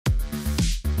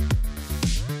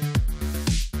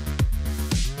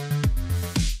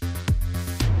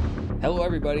Hello,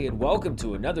 everybody, and welcome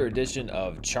to another edition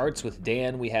of Charts with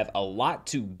Dan. We have a lot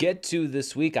to get to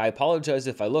this week. I apologize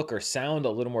if I look or sound a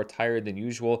little more tired than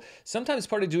usual. Sometimes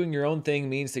part of doing your own thing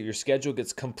means that your schedule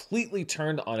gets completely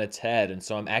turned on its head, and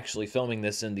so I'm actually filming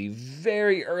this in the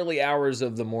very early hours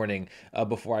of the morning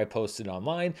before I post it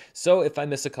online. So if I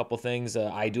miss a couple things,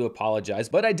 I do apologize,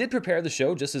 but I did prepare the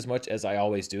show just as much as I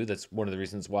always do. That's one of the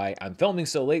reasons why I'm filming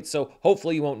so late, so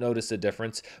hopefully you won't notice a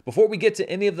difference. Before we get to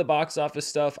any of the box office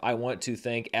stuff, I want to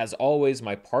thank, as always,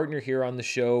 my partner here on the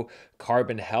show,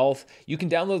 Carbon Health. You can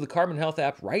download the Carbon Health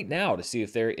app right now to see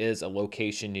if there is a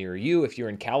location near you. If you're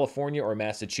in California or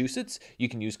Massachusetts, you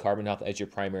can use Carbon Health as your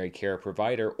primary care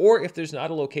provider. Or if there's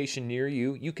not a location near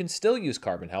you, you can still use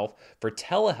Carbon Health for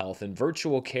telehealth and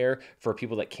virtual care for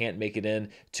people that can't make it in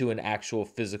to an actual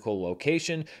physical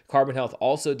location. Carbon Health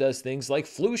also does things like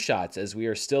flu shots, as we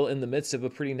are still in the midst of a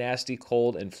pretty nasty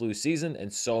cold and flu season,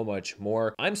 and so much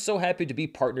more. I'm so happy to be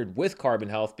partnered with Carbon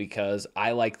Health because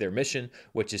I like their mission,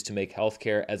 which is to make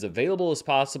healthcare as available as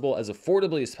possible, as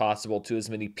affordably as possible to as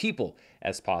many people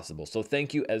as possible. So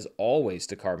thank you, as always,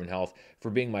 to Carbon Health for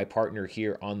being my partner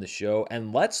here on the show.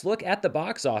 And let's look at the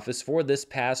box office for this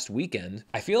past weekend.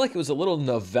 I feel like it was a little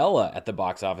novella at the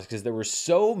box office because there were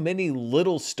so many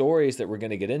little stories that we're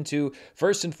going to get into.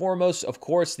 First and foremost, of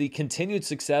course, the continued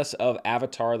success of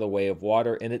Avatar: The Way of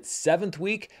Water in its 7th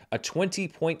week, a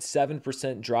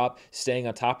 20.7% drop, staying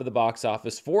on top of the box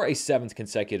office for a 7th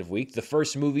consecutive week. The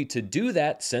first movie to do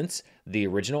that since the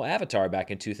original Avatar back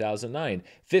in 2009.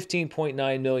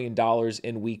 $15.9 million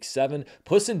in week 7.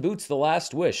 Puss in Boots: The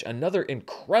Last Wish, another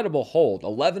incredible hold.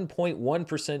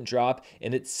 11.1% drop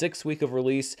in its 6th week of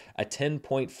release, a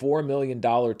 $10.4 million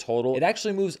total. It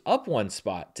actually moves up one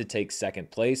spot to take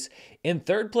 2nd place. In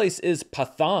 3rd place is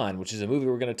Pathaan, which is a movie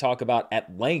we're going to talk about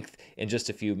at length in just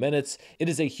a few minutes. It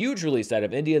is a huge release out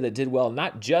of India that did well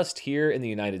not just here in the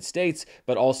United States,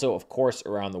 but also, of course,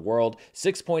 around the world.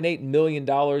 $6.8 million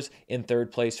in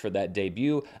 3rd place for that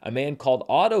debut. A Man Called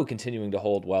Otto continuing to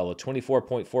hold well, a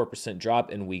 24.4%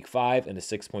 drop in week 5 and a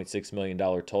 $6.6 million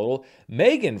total.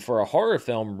 Megan, for a horror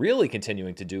film, really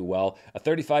continuing to do well, a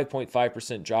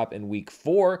 35.5% drop in week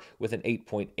 4 with an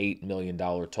 $8.8 million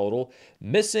total.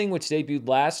 Missing, which debuted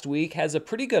last week, has a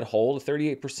pretty good hold, a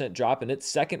 38% drop in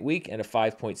its 2nd week and a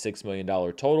 $5.6 million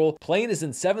total. Plane is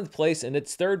in 7th place in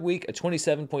its 3rd week, a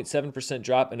 27.7%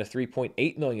 drop and a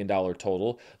 $3.8 million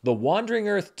total. The Wandering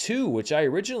Earth 2, which I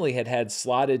originally had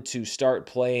slotted to start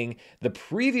playing the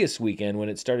previous weekend when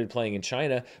it started playing in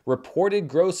China, reported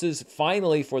grosses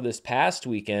finally for this past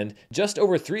weekend, just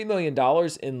over $3 million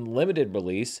in limited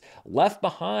release. Left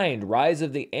Behind: Rise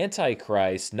of the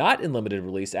Antichrist, not in limited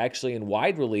release, actually in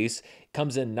wide release,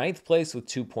 comes in 9th place with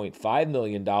 $2.5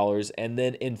 million. And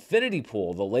then Infinity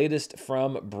Pool, the latest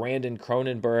from Brandon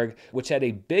Cronenberg, which had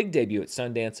a big debut at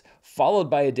Sundance, followed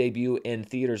by a debut in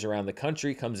theaters around the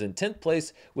country, comes in 10th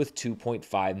place with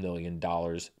 $2.5 million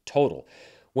total.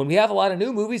 When we have a lot of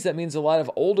new movies, that means a lot of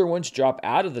older ones drop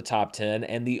out of the top 10,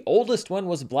 and the oldest one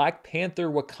was Black Panther: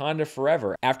 Wakanda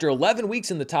Forever. After 11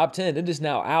 weeks in the top 10, it is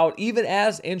now out, even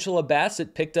as Angela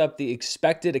Bassett picked up the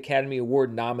expected Academy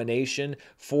Award nomination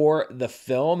for the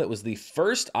film. It was the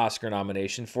first Oscar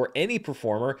nomination for any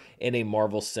performer in a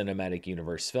Marvel Cinematic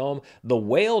Universe film. The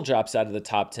Whale drops out of the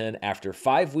top 10 after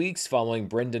 5 weeks following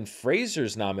Brendan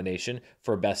Fraser's nomination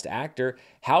for Best Actor.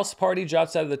 House Party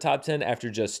drops out of the top 10 after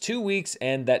just 2 weeks,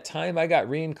 and That Time I Got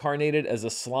Reincarnated as a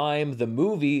Slime, the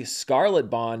movie Scarlet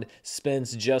Bond,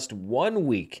 spends just 1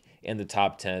 week in the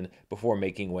top 10 before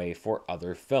making way for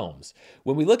other films.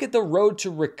 When we look at the road to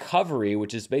recovery,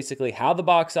 which is basically how the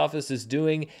box office is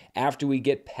doing after we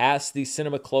get past the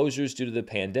cinema closures due to the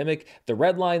pandemic, the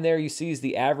red line there you see is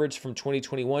the average from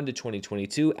 2021 to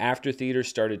 2022 after theaters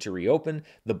started to reopen.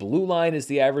 The blue line is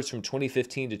the average from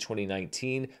 2015 to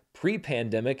 2019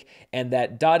 pre-pandemic, and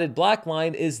that dotted black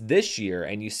line is this year,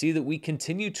 and you see that we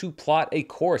continue to plot a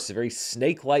course, a very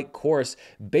snake-like course,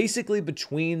 basically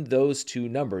between those two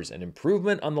numbers. An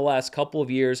improvement on the last couple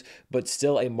of years, but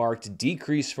still a marked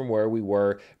decrease from where we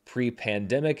were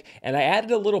pre-pandemic. And I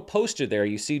added a little poster there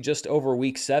you see just over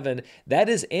week 7. That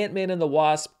is Ant-Man and the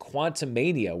Wasp: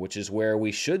 Quantumania, which is where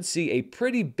we should see a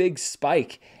pretty big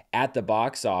spike at the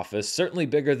box office, certainly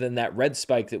bigger than that red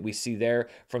spike that we see there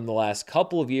from the last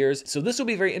couple of years. So this will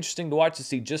be very interesting to watch to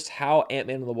see just how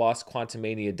Ant-Man and the Wasp: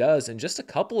 Quantumania does in just a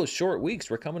couple of short weeks.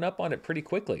 We're coming up on it pretty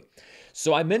quickly.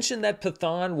 So I mentioned that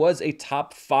Pathaan was a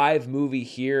top 5 movie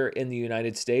here in the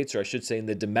United States, or I should say in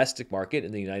the domestic market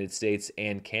in the United States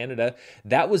and Canada.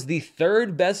 That was the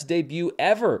 3rd best debut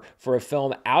ever for a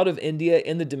film out of India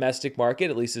in the domestic market,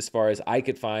 at least as far as I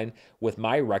could find with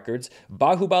my records.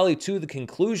 Bahubali 2: The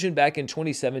Conclusion version back in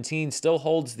 2017 still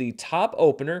holds the top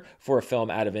opener for a film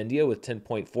out of India with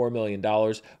 $10.4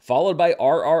 million, followed by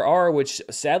RRR, which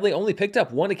sadly only picked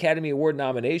up one Academy Award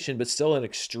nomination, but still an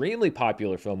extremely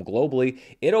popular film globally.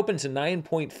 It opened to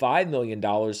 $9.5 million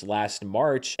last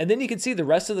March. And then you can see the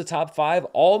rest of the top 5,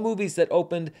 all movies that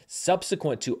opened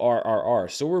subsequent to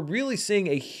RRR. So we're really seeing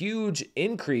a huge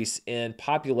increase in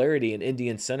popularity in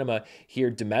Indian cinema here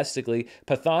domestically.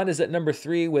 Pathaan is at number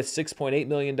 3 with $6.8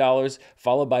 million,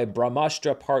 followed by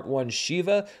Brahmastra Part 1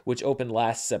 Shiva, which opened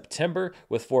last September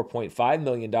with $4.5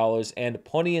 million, and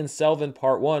Ponniyin Selvan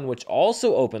Part 1, which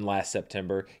also opened last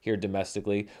September here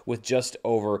domestically with just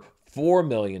over $4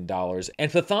 million.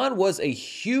 And Pathaan was a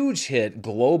huge hit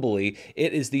globally.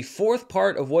 It is the 4th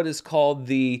part of what is called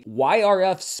the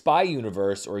YRF spy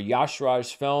universe, or Yash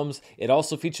Raj films. It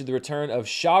also featured the return of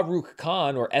Shah Rukh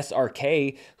Khan, or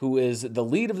SRK, who is the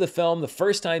lead of the film, the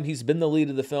first time he's been the lead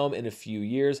of the film in a few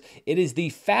years. It is the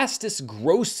fastest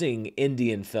grossing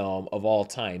Indian film of all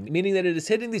time, meaning that it is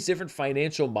hitting these different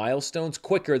financial milestones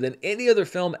quicker than any other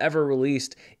film ever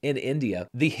released in India.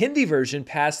 The Hindi version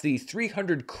passed the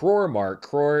 300 crore mark.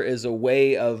 Crore is a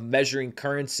way of measuring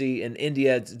currency in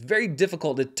India. It's very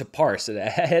difficult to parse. I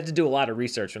had to do a lot of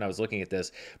research when I was looking at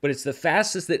this, but it's the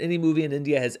fastest that any movie in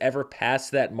India has ever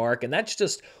passed that mark, and that's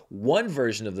just one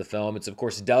version of the film. It's of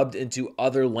course dubbed into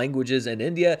other languages in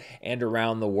India and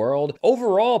around the world.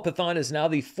 Overall, Pathaan is now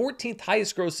the 14th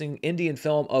highest grossing Indian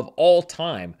film of all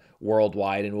time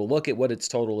worldwide, and we'll look at what its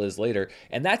total is later.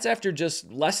 And that's after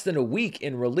just less than a week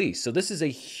in release. So this is a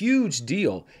huge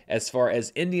deal as far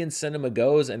as Indian cinema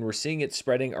goes, and we're seeing it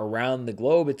spreading around the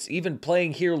globe. It's even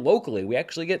playing here locally. We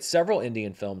actually get several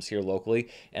Indian films here locally,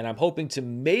 and I'm hoping to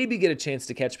maybe get a chance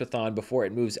to catch Pathaan before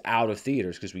it moves out of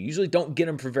theaters, because we usually don't get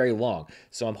them for very long.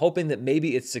 So I'm hoping that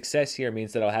maybe its success here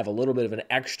means that I'll have a little bit of an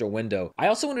extra window. I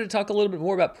also wanted to talk a little bit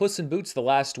more about Puss in Boots: The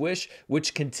Last Wish,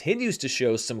 which continues to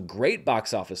show some great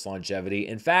box office longevity.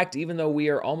 In fact, even though we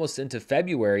are almost into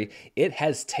February, it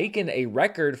has taken a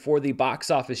record for the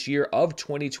box office year of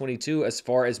 2022 as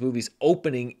far as movies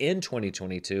opening in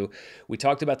 2022. We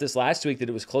talked about this last week, that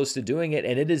it was close to doing it,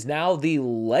 and it is now the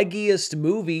leggiest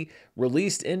movie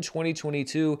released in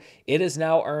 2022. It has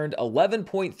now earned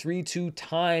 11.32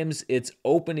 times its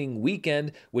opening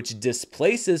weekend, which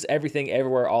displaces Everything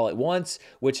Everywhere All at Once,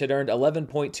 which had earned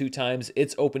 11.2 times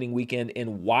its opening weekend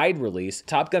in wide release.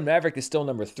 Top Gun Maverick is still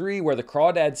number 3, Where the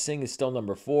Crawdads Sing is still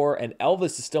number 4, and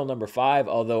Elvis is still number 5,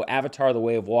 although Avatar: The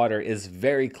Way of Water is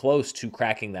very close to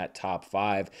cracking that top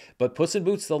 5. But Puss in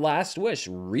Boots: The Last Wish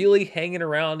really hanging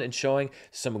around and showing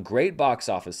some great box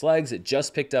office legs. It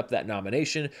just picked up that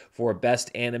nomination for Best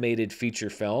Animated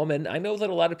Feature Film, and I know that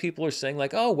a lot of people are saying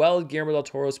like, oh, well, Guillermo del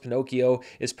Toro's Pinocchio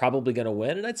is probably going to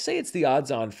win, and I'd say it's the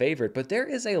odds-on favorite, but there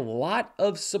is a lot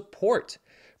of support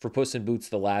for Puss in Boots: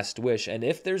 The Last Wish, and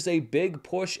if there's a big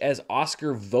push as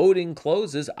Oscar voting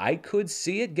closes, I could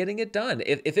see it getting it done.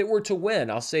 If it were to win,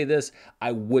 I'll say this,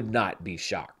 I would not be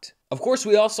shocked. Of course,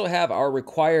 we also have our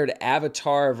required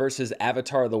Avatar versus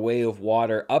Avatar: The Way of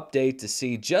Water update to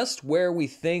see just where we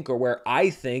think, or where I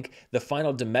think, the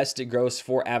final domestic gross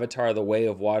for Avatar: The Way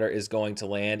of Water is going to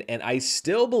land. And I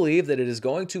still believe that it is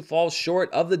going to fall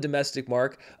short of the domestic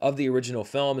mark of the original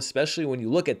film, especially when you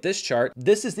look at this chart.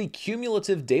 This is the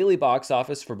cumulative daily box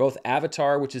office for both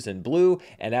Avatar, which is in blue,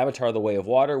 and Avatar: The Way of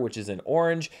Water, which is in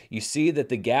orange. You see that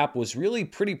the gap was really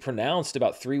pretty pronounced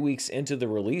about 3 weeks into the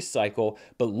release cycle,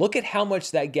 but look at how much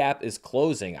that gap is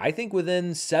closing. I think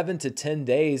within 7 to 10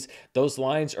 days, those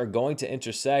lines are going to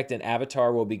intersect, and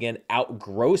Avatar will begin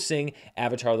outgrossing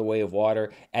Avatar: The Way of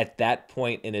Water at that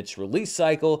point in its release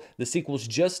cycle. The sequel's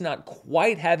just not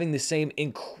quite having the same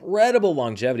incredible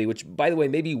longevity, which, by the way,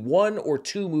 maybe 1 or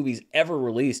 2 movies ever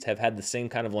released have had the same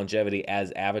kind of longevity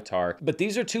as Avatar. But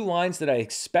these are 2 lines that I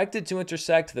expected to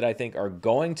intersect, that I think are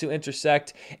going to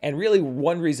intersect, and really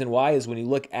one reason why is when you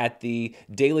look at the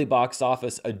daily box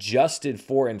office adjusted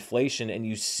for inflation, and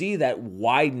you see that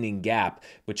widening gap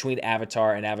between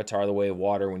Avatar and Avatar: The Way of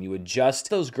Water. When you adjust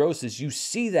those grosses, you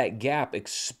see that gap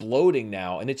exploding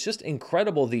now, and it's just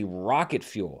incredible, the rocket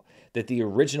fuel that the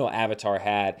original Avatar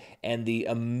had and the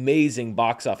amazing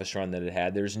box office run that it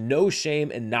had. There's no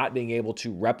shame in not being able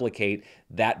to replicate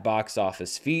that box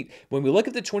office feat. When we look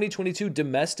at the 2022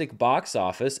 domestic box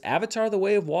office, Avatar: The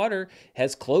Way of Water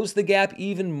has closed the gap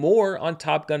even more on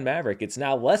Top Gun Maverick. It's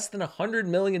now less than $100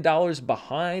 million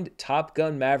behind Top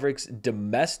Gun Maverick's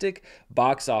domestic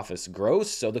box office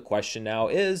gross. So the question now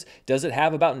is, does it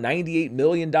have about $98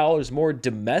 million more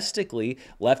domestically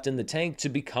left in the tank to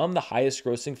become the highest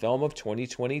grossing film film of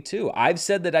 2022. I've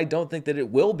said that I don't think that it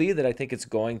will be, that I think it's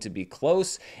going to be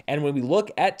close. And when we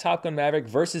look at Top Gun Maverick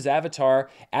versus Avatar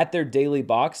at their daily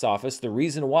box office, the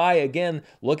reason why, again,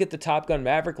 look at the Top Gun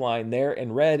Maverick line there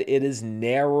in red, it is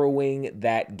narrowing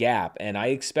that gap. And I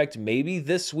expect maybe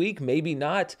this week, maybe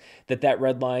not, that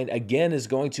red line again is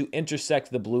going to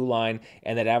intersect the blue line,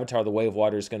 and that Avatar: The Way of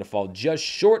Water is going to fall just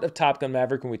short of Top Gun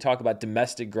Maverick when we talk about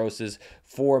domestic grosses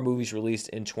for movies released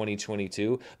in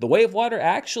 2022. The Way of Water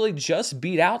actually just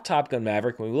beat out Top Gun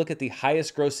Maverick when we look at the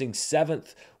highest grossing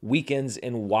 7th weekends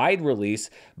in wide release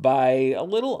by a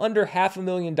little under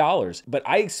 $500,000. But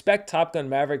I expect Top Gun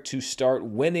Maverick to start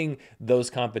winning those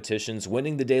competitions,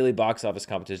 winning the daily box office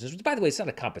competitions, which, by the way, it's not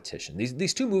a competition.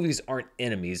 These two movies aren't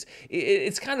enemies.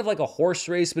 It's kind of like a horse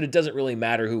race, but it doesn't really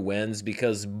matter who wins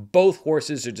because both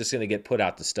horses are just going to get put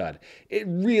out the stud. It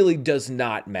really does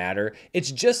not matter. It's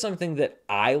just something that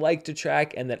I like to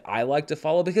track and that I like to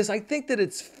follow because I think that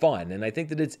it's fun and I think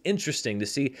that it's interesting to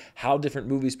see how different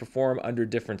movies perform under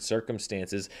different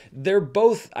circumstances. They're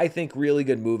both, I think, really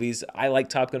good movies. I like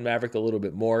Top Gun Maverick a little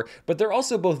bit more, but they're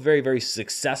also both very, very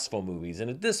successful movies. And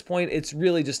at this point, it's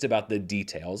really just about the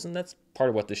details, and that's part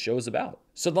of what the show is about.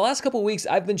 So the last couple of weeks,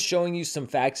 I've been showing you some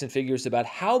facts and figures about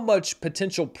how much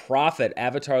potential profit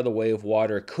Avatar: The Way of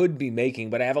Water could be making,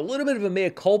 but I have a little bit of a mea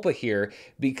culpa here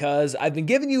because I've been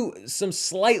giving you some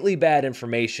slightly bad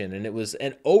information, and it was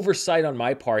an oversight on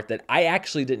my part that I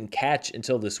actually didn't catch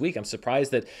until this week. I'm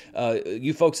surprised that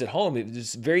you folks at home,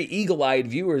 just very eagle-eyed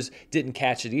viewers, didn't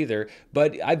catch it either,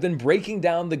 but I've been breaking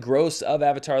down the gross of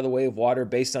Avatar: The Way of Water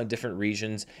based on different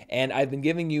regions, and I've been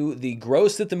giving you the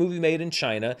gross that the movie made in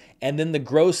China, and then the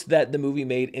gross that the movie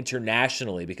made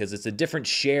internationally, because it's a different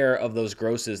share of those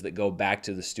grosses that go back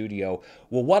to the studio.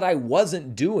 Well, what I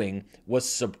wasn't doing was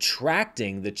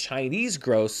subtracting the Chinese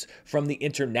gross from the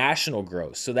international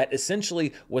gross. So that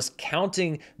essentially was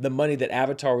counting the money that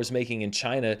Avatar was making in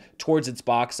China towards its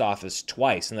box office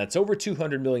twice. And that's over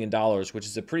 $200 million, which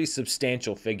is a pretty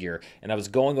substantial figure. And I was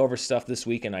going over stuff this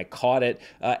week and I caught it.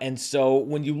 And so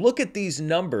when you look at these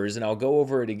numbers, and I'll go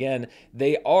over it again,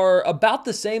 they are about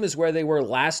the same as where they were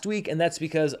last week, and that's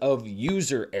because of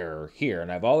user error here.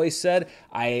 And I've always said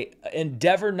I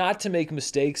endeavor not to make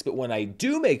mistakes, but when I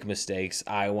do make mistakes,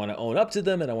 I want to own up to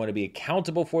them and I want to be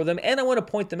accountable for them and I want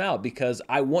to point them out because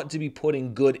I want to be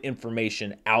putting good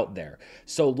information out there.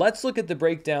 So let's look at the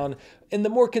breakdown in the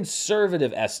more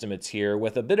conservative estimates here,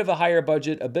 with a bit of a higher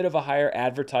budget, a bit of a higher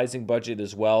advertising budget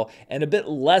as well, and a bit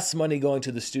less money going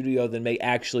to the studio than may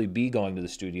actually be going to the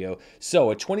studio. So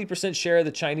a 20% share of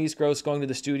the Chinese gross going to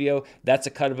the studio, that's a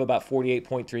cut of about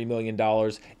 $48.3 million.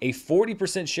 A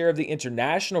 40% share of the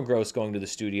international gross going to the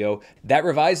studio, that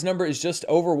revised number is just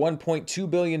over $1.2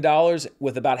 billion,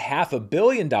 with about $500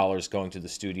 million going to the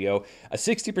studio. A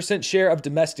 60% share of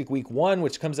domestic week one,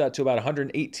 which comes out to about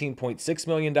 $118.6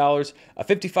 million. A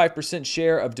 55%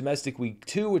 share of domestic week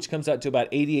two, which comes out to about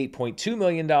 $88.2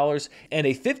 million, and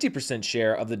a 50%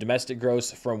 share of the domestic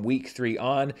gross from week three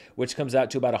on, which comes out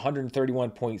to about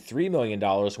 $131.3 million.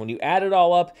 When you add it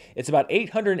all up, it's about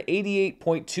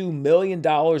 $888.2 million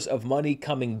of money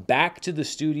coming back to the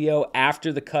studio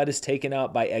after the cut is taken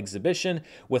out by exhibition,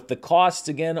 with the costs,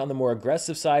 again, on the more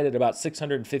aggressive side at about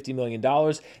 $650 million.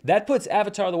 That puts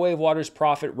Avatar: The Way of Water's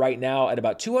profit right now at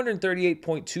about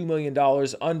 $238.2 million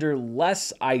under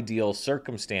less ideal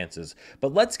circumstances.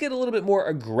 But let's get a little bit more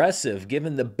aggressive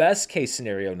given the best case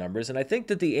scenario numbers, and I think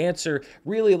that the answer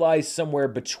really lies somewhere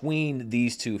between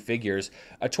these two figures.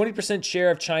 A 20% share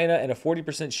of China and a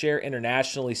 40% share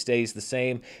internationally stays the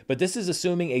same, but this is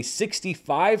assuming a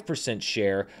 65%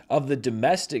 share of the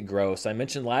domestic gross. I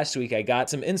mentioned last week I got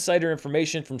some insider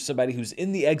information from somebody who's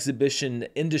in the exhibition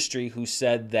industry who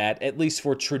said that, at least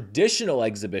for traditional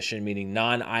exhibition, meaning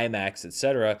non-IMAX,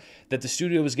 etc., that the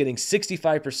studio was getting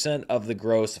 65% of the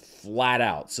gross flat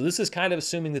out. So this is kind of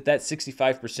assuming that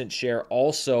 65% share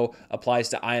also applies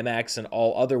to IMAX and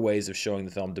all other ways of showing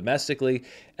the film domestically.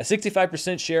 A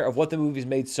 65% share of what the movie's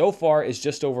made so far is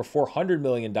just over $400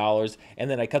 million, and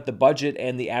then I cut the budget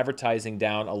and the advertising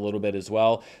down a little bit as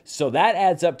well. So that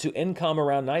adds up to income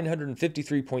around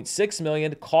 $953.6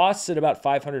 million, costs at about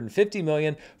 $550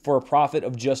 million, for a profit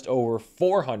of just over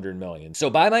 $400 million. So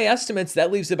by my estimates,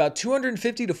 that leaves about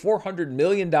 $250 to $400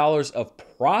 million of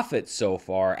profit so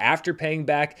far after paying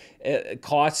back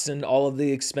costs and all of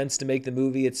the expense to make the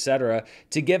movie, etc.,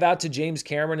 to give out to James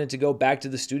Cameron and to go back to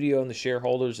the studio and the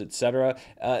shareholders, etc.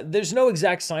 There's no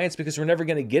exact science because we're never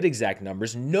going to get exact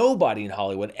numbers. Nobody in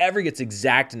Hollywood ever gets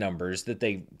exact numbers that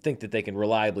they think that they can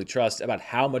reliably trust about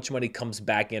how much money comes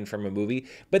back in from a movie,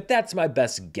 but that's my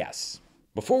best guess.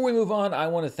 Before we move on, I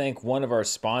want to thank one of our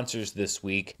sponsors this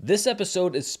week. This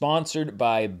episode is sponsored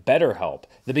by BetterHelp.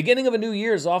 The beginning of a new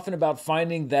year is often about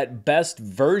finding that best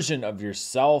version of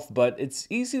yourself, but it's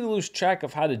easy to lose track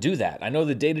of how to do that. I know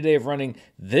the day-to-day of running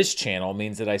this channel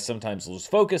means that I sometimes lose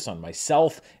focus on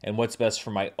myself and what's best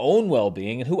for my own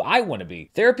well-being and who I want to be.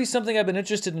 Therapy is something I've been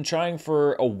interested in trying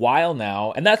for a while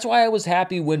now, and that's why I was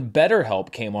happy when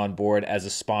BetterHelp came on board as a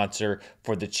sponsor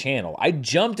for the channel. I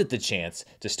jumped at the chance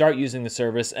to start using the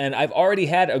service, and I've already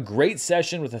had a great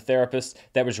session with a therapist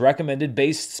that was recommended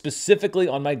based specifically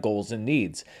on my goals and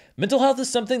needs. Mental health is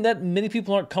something that many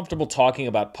people aren't comfortable talking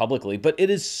about publicly, but it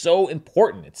is so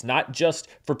important. It's not just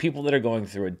for people that are going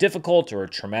through a difficult or a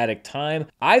traumatic time.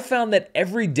 I found that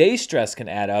everyday stress can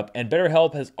add up, and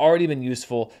BetterHelp has already been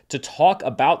useful to talk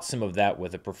about some of that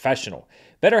with a professional.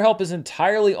 BetterHelp is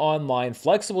entirely online,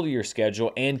 flexible to your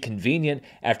schedule, and convenient.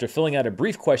 After filling out a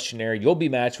brief questionnaire, you'll be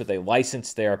matched with a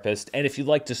licensed therapist, and if you'd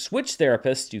like to switch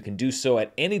therapists, you can do so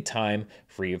at any time,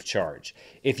 free of charge.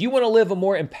 If you want to live a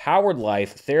more empowered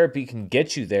life, therapy can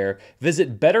get you there.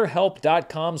 Visit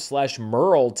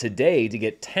betterhelp.com/Murrell today to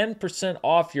get 10%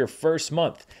 off your first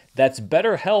month. That's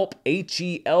BetterHelp,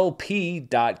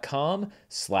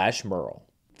 HELP.com/Murrell.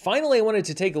 Finally, I wanted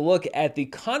to take a look at the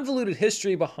convoluted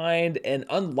history behind an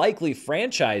unlikely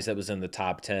franchise that was in the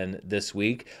top 10 this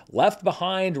week. Left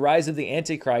Behind: Rise of the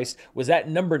Antichrist was at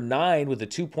number 9 with a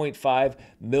 $2.5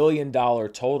 million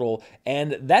total,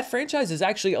 and that franchise is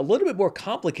actually a little bit more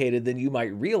complicated than you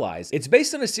might realize. It's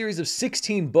based on a series of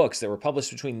 16 books that were published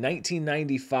between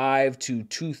 1995 to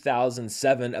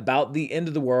 2007 about the end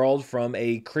of the world from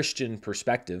a Christian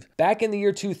perspective. Back in the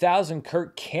year 2000,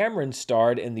 Kirk Cameron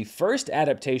starred in the first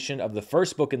adaptation of the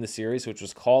first book in the series, which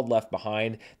was called Left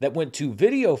Behind, that went to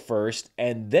video first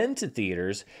and then to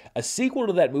theaters. A sequel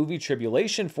to that movie,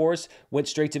 Tribulation Force, went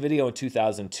straight to video in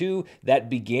 2002. That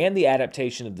began the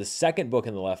adaptation of the second book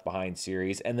in the Left Behind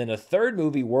series. And then a third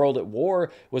movie, World at War,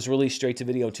 was released straight to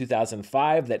video in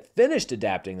 2005 that finished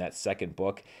adapting that second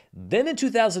book. Then in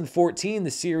 2014, the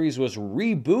series was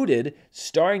rebooted,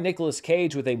 starring Nicolas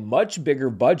Cage with a much bigger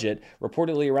budget,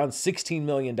 reportedly around $16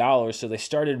 million. So they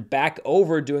started back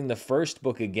over doing the first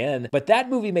book again, but that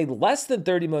movie made less than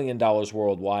 $30 million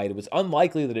worldwide. It was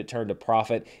unlikely that it turned a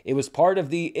profit. It was part of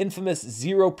the infamous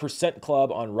 0%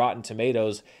 club on Rotten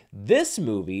Tomatoes. This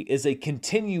movie is a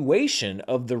continuation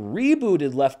of the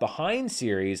rebooted Left Behind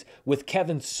series, with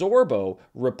Kevin Sorbo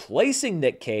replacing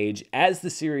Nick Cage as the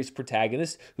series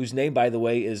protagonist, whose name, by the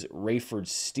way, is Rayford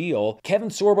Steele. Kevin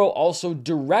Sorbo also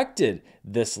directed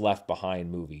this Left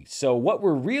Behind movie. So what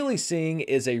we're really seeing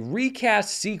is a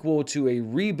recast sequel to a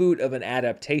reboot of an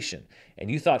adaptation.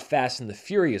 And you thought Fast and the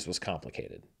Furious was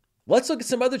complicated. Let's look at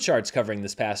some other charts covering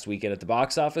this past weekend at the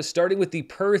box office, starting with the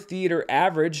per theater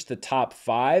average, the top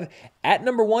 5. At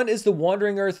number 1 is The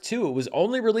Wandering Earth 2. It was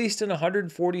only released in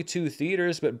 142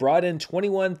 theaters, but brought in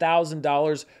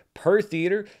 $21,000 per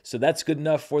theater, so that's good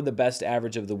enough for the best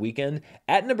average of the weekend.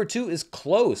 At number 2 is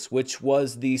Close, which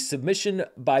was the submission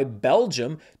by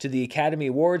Belgium to the Academy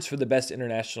Awards for the Best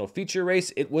International Feature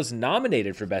race. It was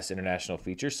nominated for Best International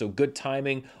Feature, so good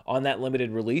timing on that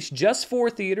limited release. Just 4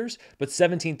 theaters, but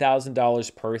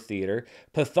 $17,000 per theater.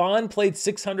 Pathaan played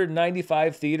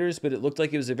 695 theaters, but it looked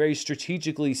like it was a very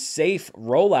strategically safe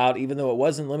rollout, even though it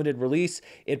wasn't limited release.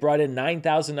 It brought in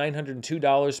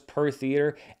 $9,902 per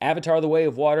theater. Avatar: The Way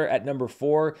of Water at number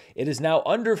 4. It is now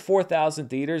under 4,000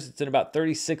 theaters. It's in about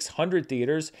 3,600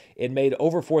 theaters. It made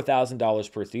over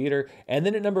 $4,000 per theater. And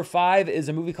then at number 5 is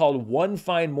a movie called One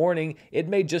Fine Morning. It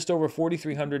made just over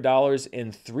 $4,300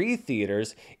 in 3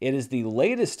 theaters. It is the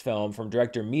latest film from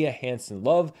director Mia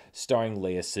Hansen-Løve, starring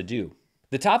Léa Seydoux.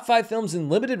 The top 5 films in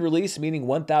limited release, meaning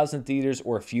 1,000 theaters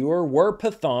or fewer, were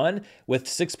Pathaan, with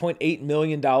 $6.8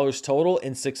 million total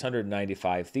in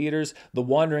 695 theaters. The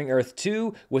Wandering Earth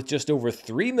 2, with just over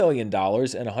 $3 million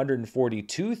in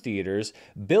 142 theaters.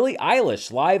 Billie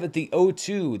Eilish, live at the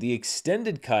O2, the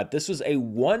extended cut. This was a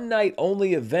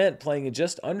one-night-only event playing in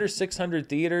just under 600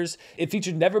 theaters. It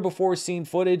featured never-before-seen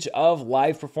footage of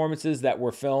live performances that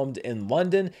were filmed in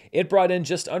London. It brought in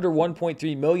just under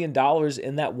 $1.3 million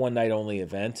in that one-night-only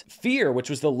event. Fear,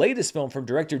 which was the latest film from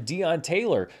director Deon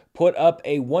Taylor, put up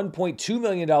a $1.2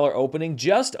 million opening,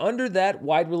 just under that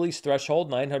wide release threshold,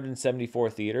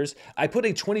 974 theaters. I put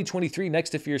a 2023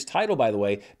 next to Fear's title, by the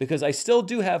way, because I still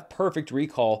do have perfect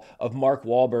recall of Mark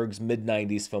Wahlberg's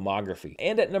mid-90s filmography.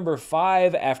 And at number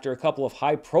 5, after a couple of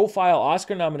high-profile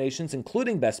Oscar nominations,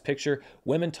 including Best Picture,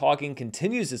 Women Talking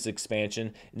continues its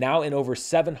expansion, now in over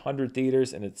 700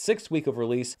 theaters in its 6th week of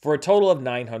release, for a total of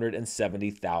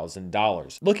 $970,000.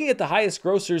 Looking at the highest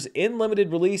grossers in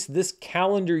limited release this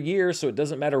calendar year, so it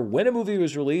doesn't matter when a movie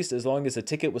was released as long as a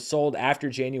ticket was sold after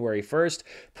January 1st,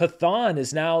 Pathaan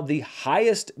is now the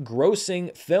highest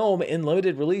grossing film in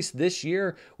limited release this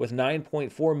year with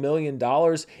 $9.4 million.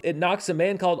 It knocks A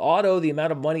Man Called Otto, the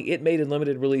amount of money it made in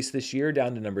limited release this year,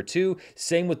 down to number 2.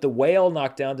 Same with The Whale,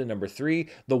 knocked down to number 3.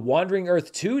 The Wandering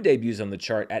Earth 2 debuts on the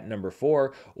chart at number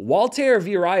 4. Walter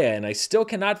Viraya, and I still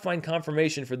cannot find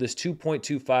confirmation for this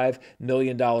 $2.25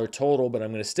 million total, but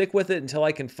I'm going to stick with it until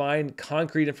I can find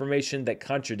concrete information that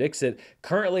contradicts it.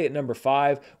 Currently at number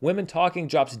 5. Women Talking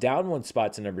drops down 1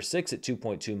 spot to number 6 at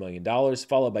 $2.2 million,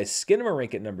 followed by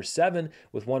Skinamarink at number 7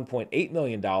 with $1.8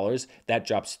 million. That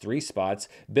drops 3 spots.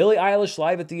 Billie Eilish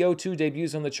Live at the O2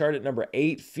 debuts on the chart at number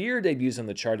 8. Fear debuts on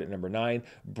the chart at number 9.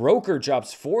 Broker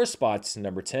drops 4 spots to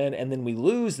number 10. And then we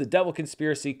lose The Devil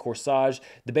Conspiracy, Corsage,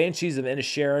 The Banshees of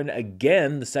Inisherin,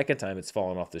 again, the second time it's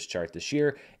fallen off this chart this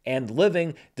year, and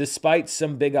Living, despite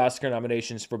some big Oscar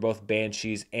nominations for both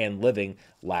Banshees and Living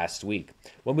last week.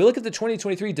 When we look at the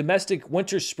 2023 domestic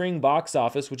winter-spring box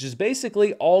office, which is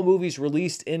basically all movies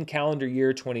released in calendar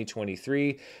year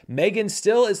 2023, Megan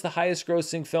still is the highest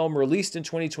grossing film released in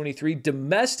 2023.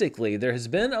 Domestically, there has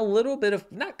been a little bit of,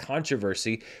 not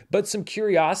controversy, but some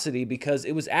curiosity because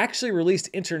it was actually released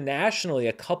internationally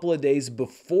a couple of days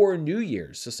before New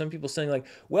Year's. So some people saying like,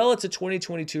 well, it's a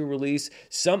 2022 release.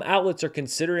 Some outlets are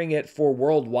considering it for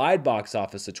worldwide box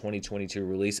office a 2022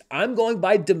 release. I'm going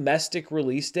by domestic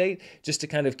release date just to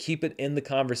kind of keep it in the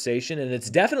conversation, and it's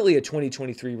definitely a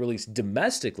 2023 release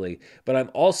domestically, but I'm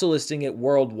also listing it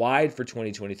worldwide for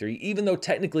 2023, even though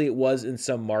technically it was in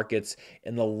some markets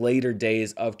in the later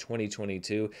days of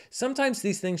 2022. Sometimes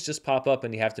these things just pop up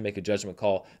and you have to make a judgment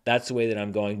call. That's the way that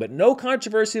I'm going, but no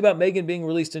controversy about Megan being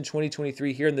released in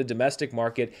 2023 here in the domestic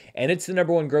market, and it's the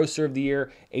number 1 grosser of the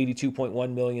year,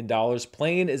 $82.1 million.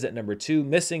 Plane is at number 2.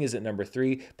 Missing is at number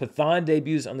 3. Pathaan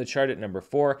debuts on the chart at number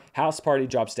 4. House Party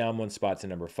drops down 1 spot to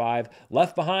number 5.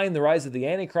 Left Behind, The Rise of the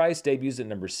Antichrist debuts at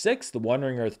number 6. The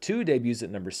Wandering Earth 2 debuts at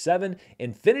number 7.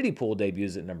 Infinity Pool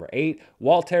debuts at number 8.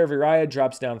 Walter Viraya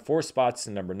drops down 4 spots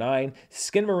to number 9.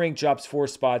 Skinamarink drops 4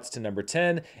 spots to number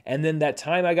 10. And then That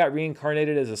Time I Got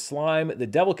Reincarnated as a Slime, The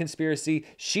Devil Conspiracy,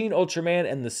 Sheen Ultraman,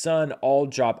 and The Sun all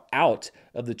drop out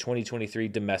of the 2023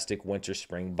 domestic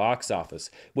winter-spring box office.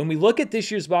 When we look at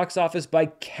this year's box office by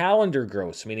calendar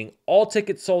gross, meaning all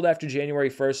tickets sold after January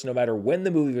 1st, no matter when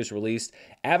the movie was released,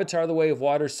 Avatar: The Way of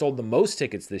Water sold the most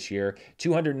tickets this year,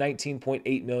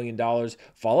 $219.8 million,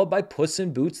 followed by Puss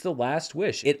in Boots: The Last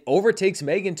Wish. It overtakes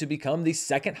Megan to become the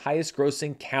second highest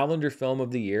grossing calendar film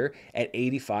of the year at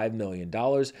 $85 million.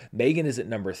 Megan is at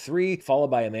number 3, followed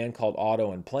by A Man Called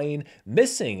Otto and Plane.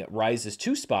 Missing rises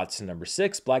 2 spots to number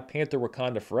 6. Black Panther: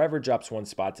 Wakanda Forever drops 1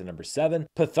 spot to number 7.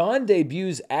 Pathaan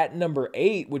debuts at number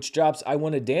 8, which drops I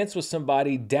Want to Dance with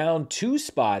Somebody down 2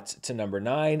 spots to number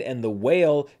 9, and The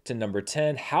Whale to number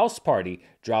 10. House Party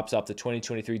drops off the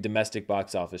 2023 domestic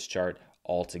box office chart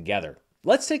altogether.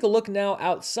 Let's take a look now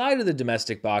outside of the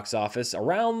domestic box office,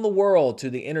 around the world, to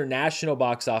the international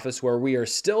box office, where we are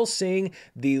still seeing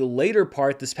the later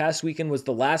part. This past weekend was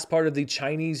the last part of the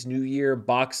Chinese New Year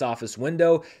box office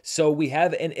window, so we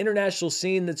have an international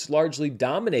scene that's largely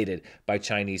dominated by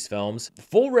Chinese films.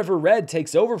 Full River Red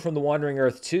takes over from The Wandering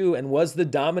Earth 2 and was the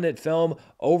dominant film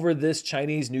over this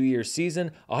Chinese New Year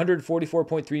season,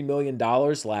 $144.3 million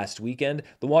last weekend.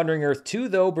 The Wandering Earth 2,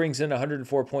 though, brings in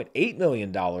 $104.8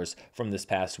 million from this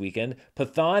past weekend.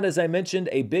 Pathaan, as I mentioned,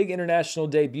 a big international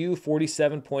debut,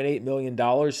 $47.8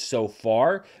 million so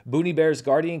far. Boonie Bear's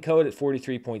Guardian Code at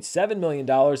 $43.7 million,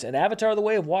 and Avatar: The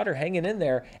Way of Water hanging in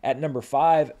there at number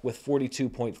 5 with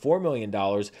 $42.4 million.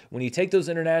 When you take those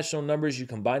international numbers, you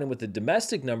combine them with the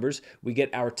domestic numbers, we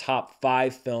get our top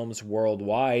 5 films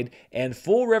worldwide, and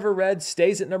Full River Red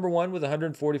stays at number 1 with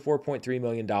 $144.3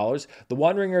 million. The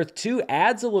Wandering Earth 2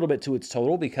 adds a little bit to its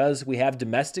total because we have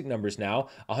domestic numbers now,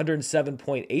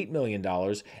 $107.8 million.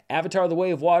 Avatar: The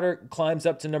Way of Water climbs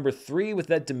up to number 3 with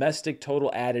that domestic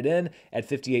total added in at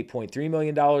 $58.3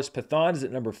 million. Pathaan is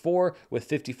at number 4 with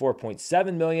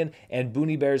 $54.7 million, and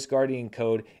Boonie Bear's Guardian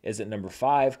Code is at number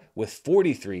 5 with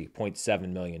 $43.7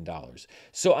 million.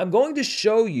 So I'm going to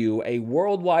show you a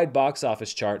worldwide box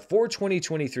office chart for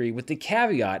 2023 with the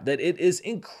caveat that it is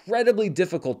incredibly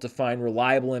difficult to find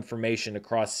reliable information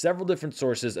across several different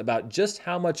sources about just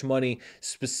how much money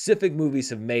specific movies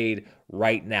have made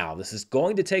right now. This is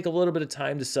going to take a little bit of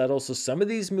time to settle, so some of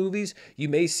these movies you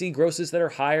may see grosses that are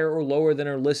higher or lower than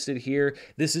are listed here.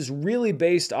 This is really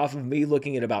based off of me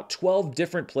looking at about 12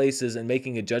 different places and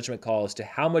making a judgment call as to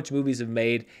how much movies have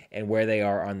made and where they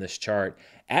are on this chart.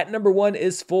 At number 1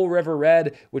 is Full River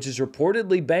Red, which has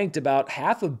reportedly banked about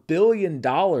 $500 million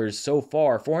so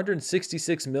far,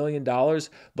 $466 million.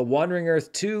 The Wandering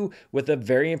Earth 2 with a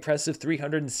very impressive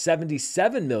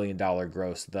 $377 million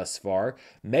gross thus far.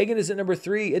 Megan is at number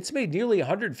 3. It's made nearly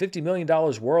 $150 million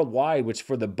worldwide, which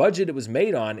for the budget it was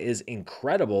made on is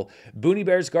incredible. Boonie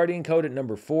Bear's Guardian Code at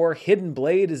number 4. Hidden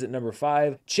Blade is at number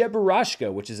 5.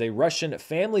 Cheburashka, which is a Russian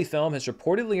family film, has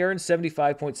reportedly earned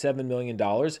 $75.7 million,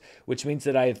 which means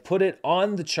that I have put it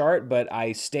on the chart, but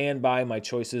I stand by my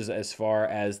choices as far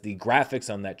as the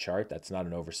graphics on that chart. That's not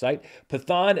an oversight.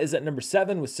 Pathaan is at number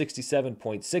 7 with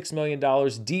 $67.6 million.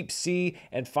 Deep Sea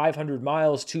and 500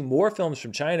 Miles, 2 more films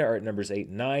from China, are at numbers 8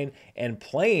 and 9. And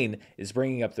Plane is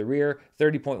bringing up the rear,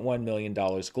 $30.1 million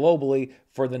globally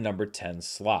for the number 10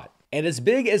 slot. And as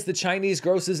big as the Chinese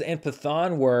grosses and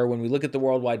Pathaan were, when we look at the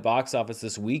worldwide box office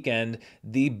this weekend,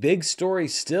 the big story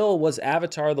still was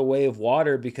Avatar: The Way of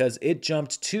Water, because it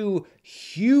jumped 2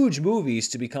 huge movies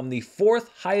to become the 4th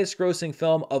highest grossing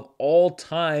film of all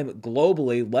time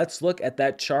globally. Let's look at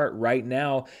that chart right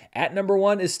now. At number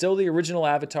 1 is still the original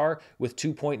Avatar with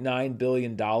 $2.9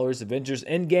 billion. Avengers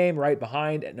Endgame right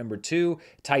behind at number 2.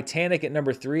 Titanic at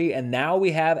number 3. And now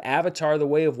we have Avatar: The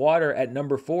Way of Water at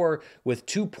number 4 with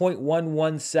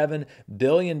 $2.117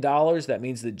 billion. That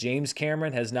means that James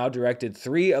Cameron has now directed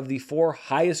 3 of the 4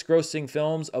 highest grossing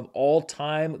films of all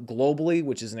time globally,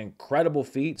 which is an incredible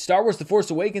feat. Star Wars The Force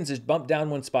Awakens is bumped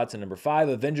down 1 spot to number 5.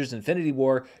 Avengers Infinity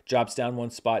War drops down 1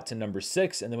 spot to number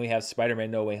 6. And then we have Spider-Man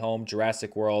No Way Home,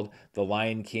 Jurassic World, The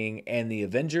Lion King, and The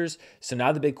Avengers. So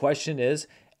now the big question is,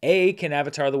 A, can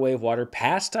Avatar: The Way of Water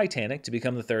pass Titanic to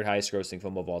become the 3rd highest grossing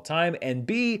film of all time? And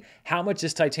B, how much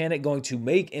is Titanic going to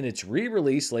make in its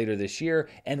re-release later this year?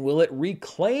 And will it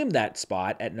reclaim that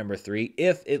spot at number 3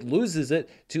 if it loses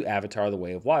it to Avatar: The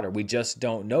Way of Water? We just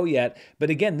don't know yet. But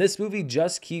again, this movie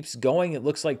just keeps going. It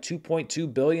looks like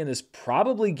 $2.2 billion is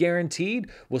probably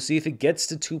guaranteed. We'll see if it gets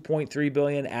to $2.3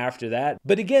 billion after that.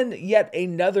 But again, yet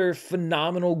another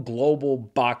phenomenal global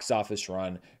box office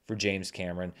run for James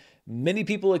Cameron. Many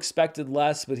people expected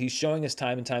less, but he's showing us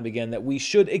time and time again that we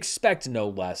should expect no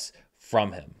less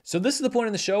from him. So this is the point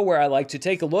in the show where I like to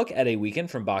take a look at a weekend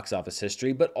from box office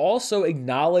history, but also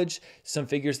acknowledge some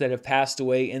figures that have passed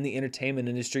away in the entertainment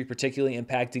industry, particularly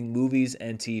impacting movies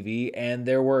and TV. And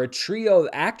there were a trio of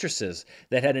actresses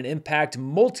that had an impact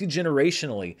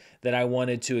multi-generationally that I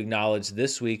wanted to acknowledge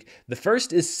this week. The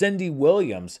first is Cindy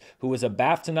Williams, who was a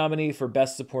BAFTA nominee for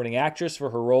Best Supporting Actress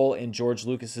for her role in George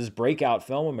Lucas's breakout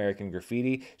film, American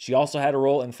Graffiti. She also had a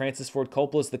role in Francis Ford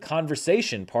Coppola's The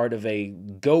Conversation, part of a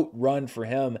GOAT run for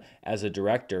him as a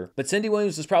director. But Cindy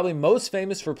Williams was probably most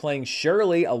famous for playing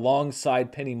Shirley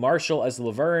alongside Penny Marshall as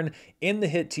Laverne in the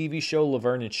hit TV show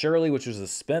Laverne and Shirley, which was a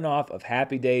spinoff of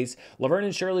Happy Days. Laverne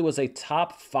and Shirley was a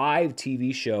top 5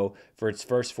 TV show for its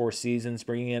first 4 seasons,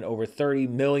 bringing in over 30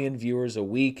 million viewers a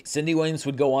week. Cindy Williams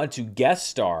would go on to guest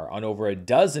star on over a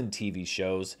dozen TV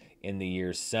shows in the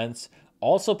years since.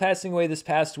 Also passing away this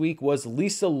past week was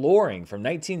Lisa Loring from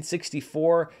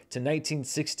 1964 to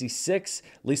 1966.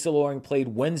 Lisa Loring played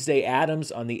Wednesday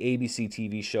Addams on the ABC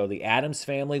TV show The Addams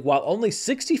Family. While only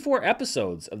 64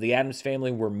 episodes of The Addams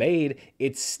Family were made,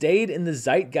 it stayed in the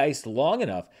zeitgeist long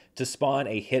enough to spawn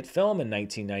a hit film in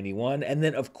 1991. And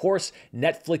then, of course,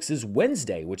 Netflix's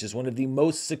Wednesday, which is one of the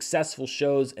most successful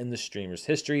shows in the streamer's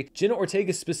history. Jenna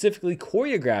Ortega specifically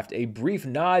choreographed a brief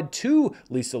nod to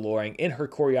Lisa Loring in her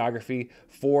choreography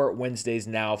for Wednesday's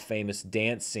now famous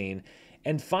dance scene.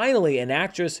 And finally, an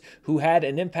actress who had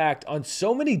an impact on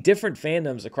so many different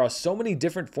fandoms across so many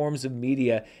different forms of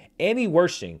media, Annie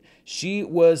Wersching. She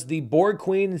was the Borg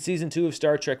Queen in season 2 of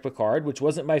Star Trek Picard, which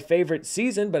wasn't my favorite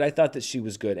season, but I thought that she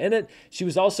was good in it. She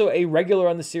was also a regular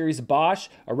on the series Bosch,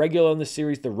 a regular on the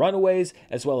series The Runaways,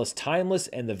 as well as Timeless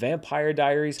and The Vampire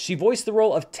Diaries. She voiced the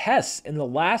role of Tess in The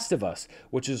Last of Us,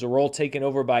 which is a role taken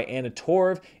over by Anna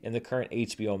Torv in the current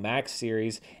HBO Max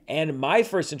series. And my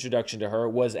first introduction to her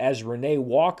was as Renee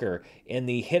Walker in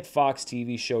the hit Fox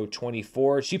TV show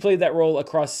 24. She played that role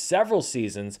across several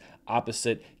seasons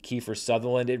opposite Kiefer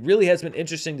Sutherland. It really has been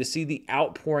interesting to see the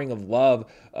outpouring of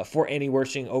love for Annie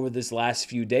Wersching over this last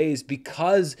few days,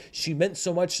 because she meant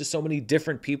so much to so many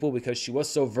different people, because she was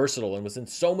so versatile and was in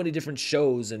so many different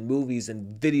shows and movies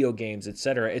and video games,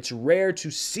 etc. It's rare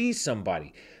to see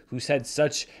somebody who's had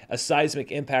such a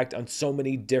seismic impact on so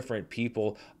many different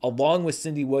people, along with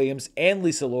Cindy Williams and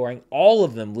Lisa Loring, all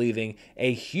of them leaving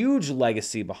a huge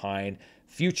legacy behind,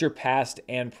 future, past,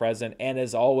 and present. And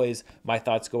as always, my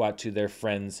thoughts go out to their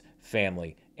friends,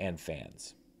 family, and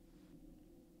fans.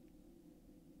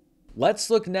 Let's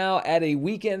look now at a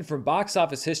weekend from box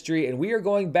office history, and we are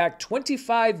going back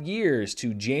 25 years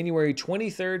to January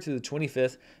 23rd to the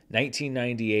 25th,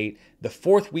 1998, the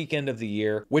fourth weekend of the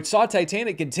year, which saw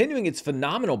Titanic continuing its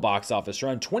phenomenal box office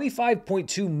run,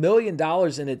 $25.2 million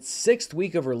in its sixth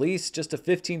week of release, just a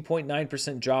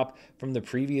 15.9% drop from the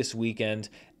previous weekend.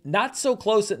 Not so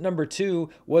close at number 2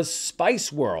 was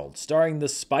Spice World, starring the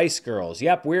Spice Girls.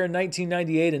 Yep, we're in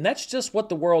 1998, and that's just what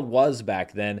the world was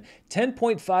back then.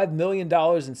 $10.5 million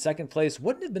in second place.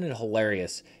 Wouldn't have been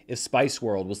hilarious if Spice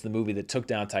World was the movie that took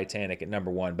down Titanic at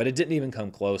number 1, but it didn't even come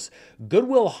close. Good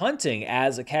Will Hunting,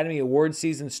 as Academy Award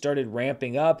season started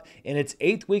ramping up, in its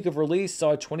 8th week of release,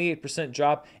 saw a 28%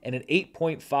 drop and an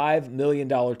 $8.5 million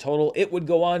total. It would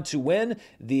go on to win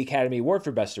the Academy Award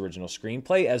for Best Original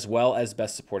Screenplay, as well as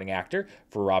Best Supporting Actor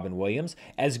for Robin Williams.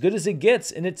 As Good as It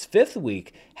Gets, in its 5th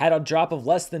week, had a drop of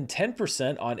less than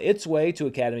 10% on its way to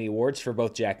Academy Awards for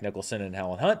both Jack Nicholson and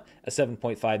Helen Hunt, a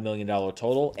 $7.5 million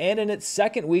total. And in its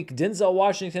 2nd week, Denzel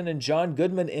Washington and John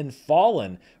Goodman in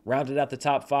Fallen rounded out the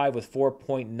top 5 with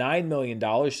 $4.9 million,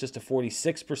 just a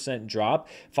 46% drop.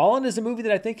 Fallen is a movie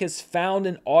that I think has found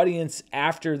an audience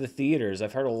after the theaters.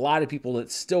 I've heard a lot of people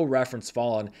that still reference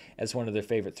Fallen as one of their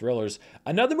favorite thrillers.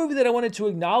 Another movie that I wanted to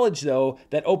acknowledge, though,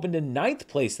 that opened in 9th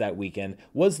place that weekend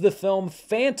was the film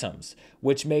Phantoms,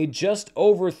 which made just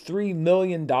over $3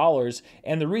 million.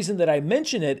 And the reason that I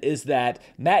mention it is that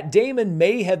Matt Damon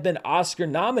may have been Oscar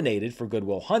nominated for Good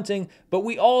Will Hunting, but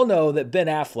we all know that Ben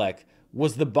Affleck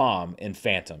was the bomb in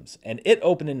Phantoms, and it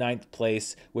opened in 9th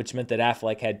place, which meant that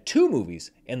Affleck had 2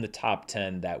 movies in the top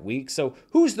 10 that week. So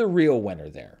who's the real winner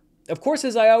there? Of course,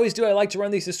 as I always do, I like to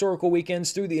run these historical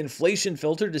weekends through the inflation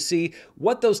filter to see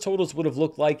what those totals would have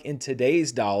looked like in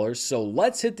today's dollars. So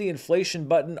let's hit the inflation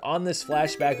button on this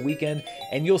flashback weekend,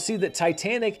 and you'll see that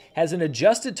Titanic has an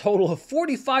adjusted total of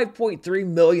 $45.3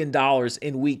 million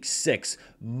in week 6.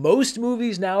 Most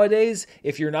movies nowadays,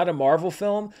 if you're not a Marvel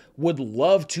film, would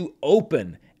love to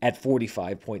open at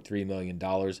 $45.3 million.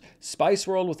 Spice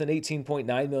World with an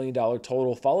 $18.9 million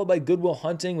total, followed by Good Will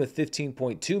Hunting with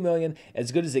 $15.2 million,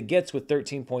 As Good as It Gets with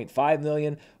 $13.5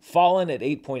 million, Fallen at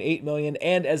 $8.8 million,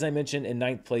 and as I mentioned, in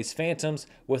 9th place, Phantoms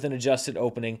with an adjusted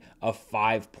opening of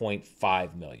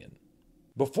 $5.5 million.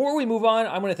 Before we move on,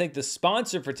 I'm going to thank the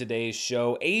sponsor for today's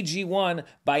show, AG1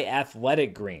 by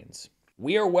Athletic Greens.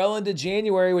 We are well into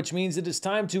January, which means it is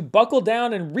time to buckle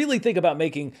down and really think about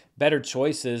making better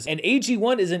choices. And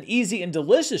AG1 is an easy and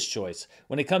delicious choice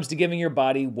when it comes to giving your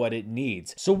body what it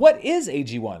needs. So what is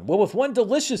AG1? Well, with one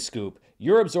delicious scoop,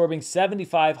 you're absorbing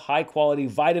 75 high-quality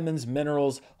vitamins,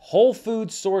 minerals, whole food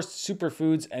sourced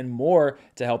superfoods, and more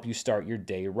to help you start your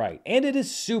day right. And it is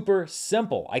super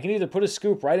simple. I can either put a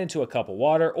scoop right into a cup of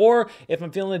water, or if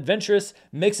I'm feeling adventurous,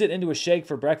 mix it into a shake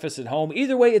for breakfast at home.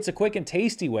 Either way, it's a quick and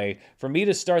tasty way for me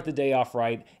to start the day off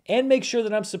right and make sure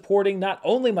that I'm supporting not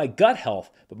only my gut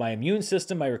health, but my immune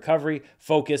system, my recovery,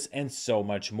 focus, and so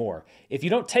much more. If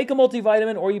you don't take a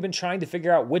multivitamin or you've been trying to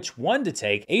figure out which one to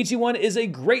take, AG1 is a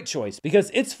great choice because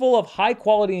it's full of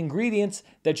high-quality ingredients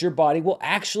that your body will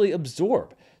actually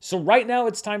absorb. So right now,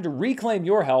 it's time to reclaim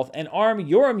your health and arm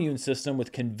your immune system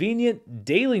with convenient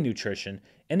daily nutrition.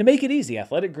 And to make it easy,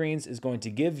 Athletic Greens is going to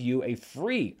give you a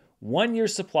free 1-year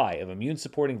supply of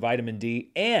immune-supporting vitamin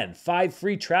D and 5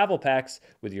 free travel packs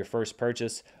with your first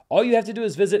purchase. All you have to do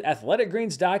is visit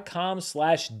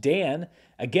athleticgreens.com/Dan.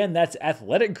 Again, that's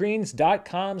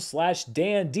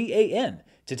athleticgreens.com/Dan, D-A-N,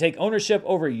 to take ownership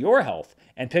over your health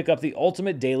and pick up the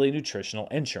ultimate daily nutritional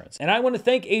insurance. And I want to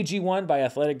thank AG1 by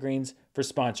Athletic Greens for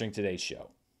sponsoring today's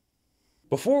show.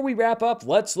 Before we wrap up,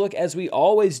 let's look, as we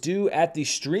always do, at the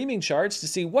streaming charts to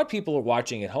see what people are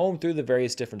watching at home through the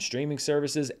various different streaming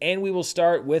services. And we will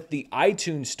start with the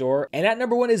iTunes store. And at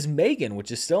number 1 is Megan,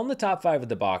 which is still in the top 5 at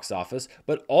the box office,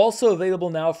 but also available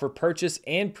now for purchase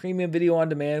and premium video on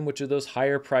demand, which are those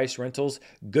higher price rentals.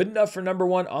 Good enough for number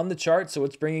 1 on the chart, so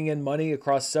it's bringing in money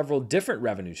across several different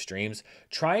revenue streams.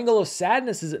 Triangle of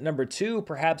Sadness is at number 2,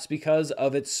 perhaps because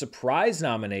of its surprise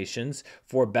nominations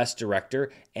for Best Director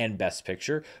and Best Picture.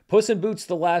 Puss in Boots: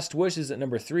 The Last Wish is at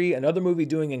number 3, another movie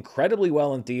doing incredibly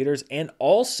well in theaters and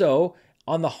also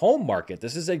on the home market.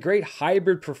 This is a great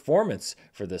hybrid performance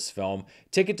for this film.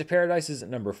 Ticket to Paradise is at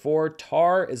number 4.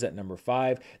 Tar is at number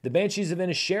 5. The Banshees of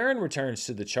Inisherin returns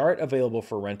to the chart, available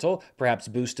for rental, perhaps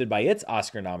boosted by its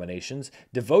Oscar nominations.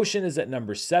 Devotion is at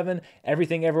number 7.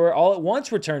 Everything Everywhere All at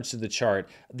Once returns to the chart.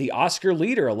 The Oscar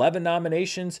leader, 11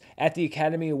 nominations at the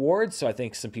Academy Awards, so I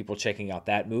think some people checking out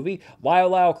that movie. Lyle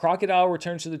Lyle Crocodile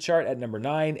returns to the chart at number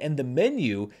 9, and The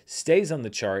Menu stays on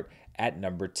the chart at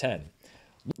number 10.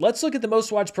 Let's look at the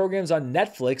most watched programs on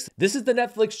Netflix. This is the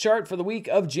Netflix chart for the week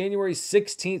of January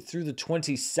 16th through the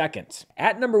 22nd.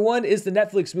 At number 1 is the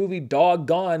Netflix movie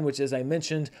Doggone, which, as I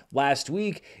mentioned last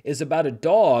week, is about a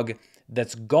dog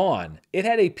that's gone. It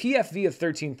had a PFV of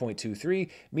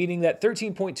 13.23, meaning that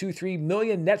 13.23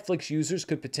 million Netflix users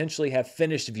could potentially have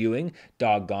finished viewing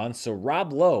Doggone. So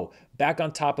Rob Lowe back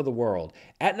on top of the world.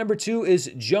 At number 2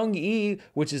 is Jung-E,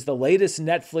 which is the latest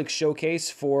Netflix showcase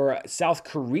for South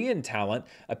Korean talent,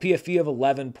 a PFV of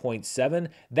 11.7.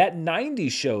 That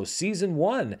 90s show, season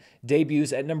 1,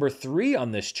 debuts at number 3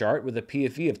 on this chart with a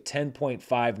PFV of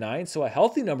 10.59, so a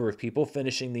healthy number of people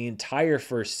finishing the entire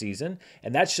first season,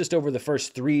 and that's just over the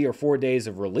first 3 or 4 days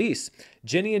of release.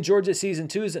 Ginny and Georgia season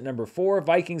 2 is at number 4.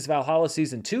 Vikings Valhalla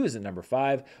season 2 is at number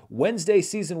 5. Wednesday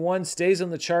season 1 stays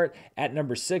on the chart at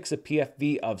number 6, a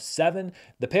PFV of 7.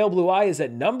 The Pale Blue Eye is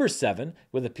at number 7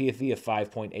 with a PFV of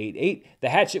 5.88. The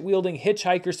hatchet-wielding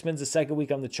Hitchhiker spends the second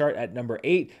week on the chart at number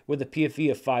 8 with a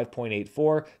PFV of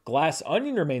 5.84. Glass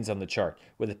Onion remains on the chart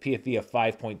with a PFV of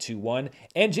 5.21.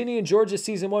 And Ginny and Georgia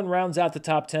season 1 rounds out the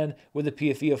top 10 with a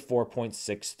PFV of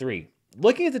 4.63.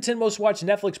 Looking at the 10 most watched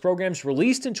Netflix programs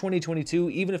released in 2022,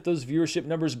 even if those viewership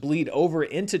numbers bleed over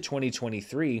into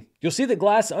 2023, you'll see that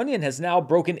Glass Onion has now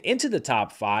broken into the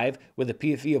top 5 with a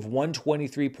PFV of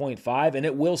 123.5, and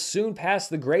it will soon pass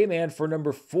The Gray Man for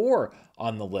number 4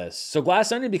 on the list. So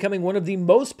Glass Onion becoming one of the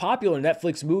most popular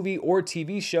Netflix movie or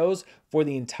TV shows for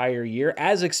the entire year,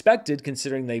 as expected,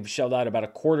 considering they've shelled out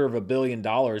about $250 million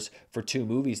for 2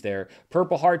 movies there.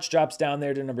 Purple Hearts drops down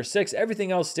there to number 6. Everything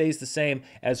else stays the same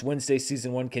as Wednesday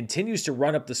season 1 continues to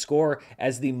run up the score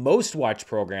as the most watched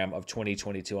program of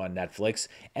 2022 on Netflix.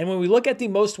 And when we look at the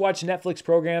most watched Netflix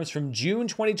programs from June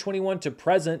 2021 to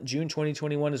present, June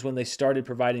 2021 is when they started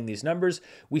providing these numbers,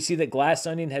 we see that Glass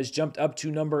Onion has jumped up to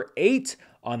number 8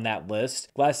 on that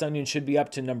list. Glass Onion should be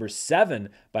up to number 7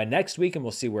 by next week, and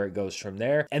we'll see where it goes from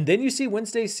there. And then you see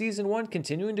Wednesday season 1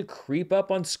 continuing to creep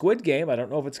up on Squid Game. I don't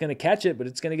know if it's going to catch it, but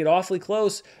it's going to get awfully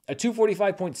close. A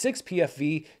 245.6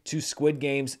 PFV to Squid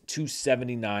Game's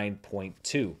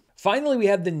 279.2. Finally, we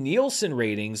have the Nielsen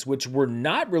ratings, which were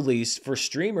not released for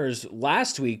streamers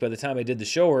last week by the time I did the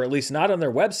show, or at least not on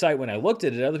their website when I looked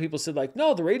at it. Other people said, like,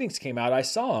 no, the ratings came out. I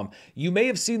saw them. You may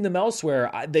have seen them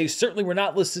elsewhere. They certainly were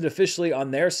not listed officially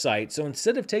on their site. So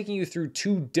instead of taking you through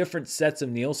 2 different sets of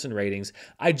Nielsen ratings,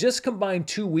 I just combined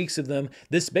 2 weeks of them.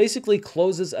 This basically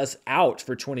closes us out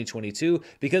for 2022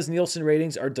 because Nielsen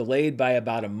ratings are delayed by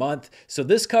about a month. So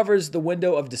this covers the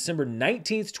window of December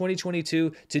 19th,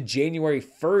 2022 to January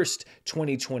 1st,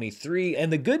 2023.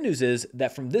 And the good news is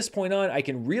that from this point on, I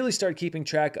can really start keeping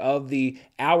track of the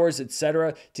hours,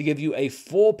 etc., to give you a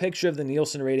full picture of the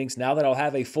Nielsen ratings now that I'll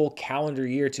have a full calendar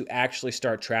year to actually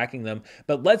start tracking them.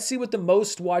 But let's see what the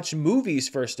most watched movies,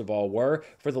 first of all, were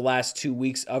for the last 2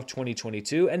 weeks of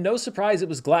 2022. And no surprise, it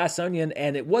was Glass Onion,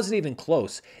 and it wasn't even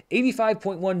close.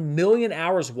 85.1 million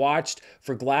hours watched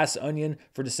for Glass Onion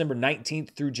for December 19th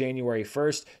through January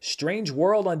 1st. Strange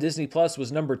World on Disney Plus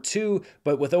was number 2,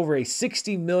 but with over a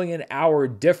 60 million hour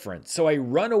difference. So a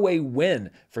runaway win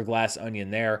for Glass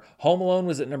Onion there. Home Alone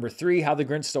was at number 3. How the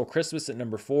Grinch Stole Christmas at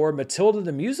number 4. Matilda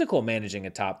the Musical managing a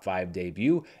top 5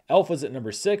 debut. Elf was at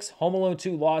number 6. Home Alone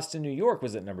 2 Lost in New York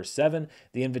was at number 7.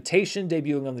 The Invitation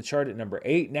debuting on the chart at number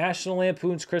 8. National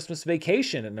Lampoon's Christmas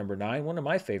Vacation at number 9. One of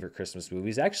my favorite Christmas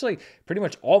movies. Actually, pretty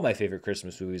much all my favorite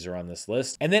Christmas movies are on this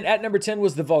list. And then at number 10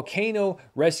 was The Volcano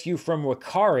Rescue from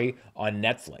Wakari on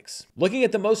Netflix. Looking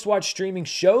at the most watched streaming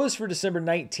shows for December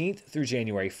 19th through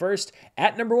January 1st.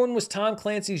 At number 1 was Tom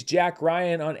Clancy's Jack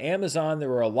Ryan on Amazon. There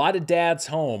were a lot of dads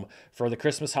home for the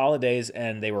Christmas holidays,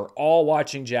 and they were all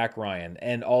watching Jack Ryan,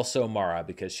 and also Mara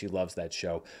because she loves that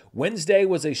show. Wednesday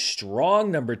was a strong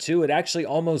number 2. It actually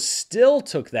almost still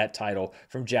took that title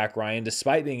from Jack Ryan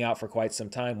despite being out for quite some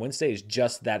time. Wednesday is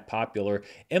just that popular.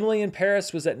 Emily in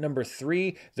Paris was at number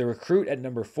 3. The Recruit at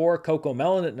number 4. Coco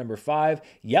Melon at number 5.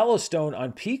 Yellowstone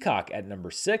on Peacock at number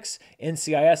 6.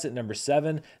 NCIS at number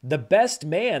 7. The Best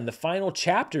Man, the final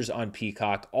chapters on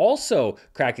Peacock, also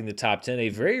cracking the top 10. A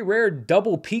very rare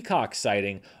double Peacock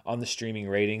sighting on the streaming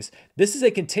ratings. This is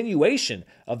a continuation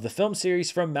of the film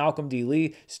series from Malcolm D.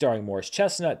 Lee, starring Morris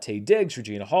Chestnut, Taye Diggs,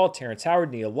 Regina Hall, Terrence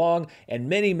Howard, Nia Long, and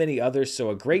many, many others. So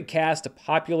a great cast, a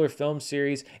popular film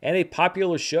series, and a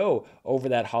popular show over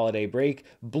that holiday break.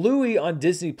 Bluey on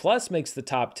Disney Plus makes the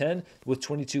top 10 with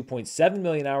 22.7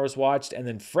 million hours watched, and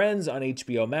then Friends on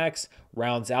HBO Max rounds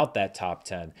rounds out that top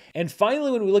 10. And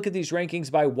finally, when we look at these rankings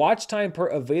by watch time per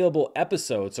available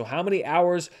episode, so how many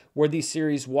hours were these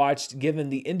series watched given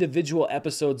the individual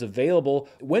episodes available,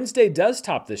 Wednesday does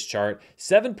top this chart,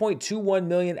 7.21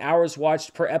 million hours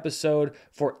watched per episode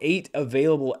for 8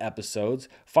 available episodes,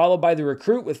 followed by The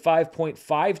Recruit with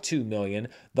 5.52 million,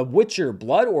 The Witcher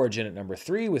Blood Origin at number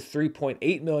 3 with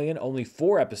 3.8 million, only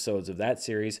 4 episodes of that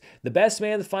series. The Best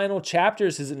Man, The Final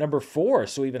Chapters is at number 4,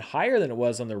 so even higher than it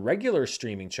was on the regular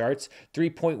streaming charts,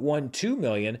 3.12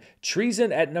 million.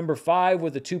 Treason at number 5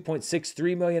 with a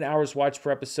 2.63 million hours watched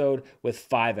per episode with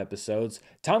 5 episodes.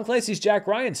 Tom Clancy's Jack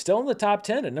Ryan still in the top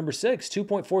 10 at number 6,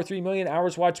 2.43 million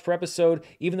hours watched per episode,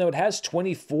 even though it has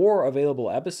 24 available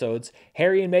episodes.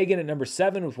 Harry and Meghan at number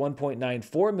 7 with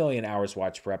 1.94 million hours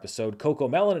watched per episode. Coco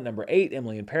Melon at number 8,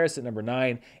 Emily in Paris at number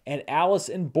 9, and Alice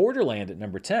in Borderland at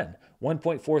number 10,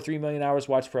 1.43 million hours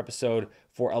watched per episode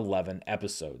for 11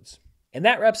 episodes. And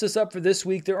that wraps us up for this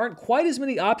week. There aren't quite as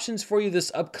many options for you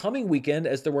this upcoming weekend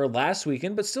as there were last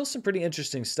weekend, but still some pretty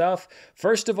interesting stuff.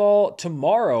 First of all,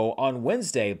 tomorrow on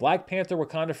Wednesday, Black Panther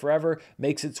Wakanda Forever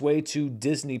makes its way to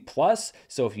Disney+.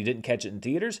 So if you didn't catch it in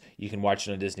theaters, you can watch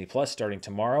it on Disney+ starting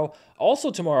tomorrow.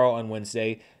 Also tomorrow on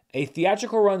Wednesday, a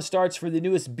theatrical run starts for the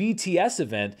newest BTS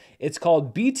event. It's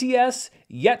called BTS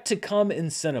Yet to Come in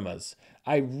Cinemas.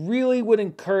 I really would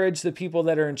encourage the people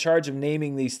that are in charge of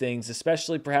naming these things,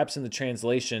 especially perhaps in the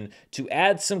translation, to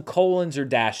add some colons or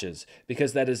dashes,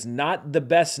 because that is not the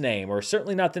best name, or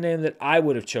certainly not the name that I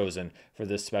would have chosen for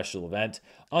this special event.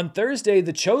 On Thursday,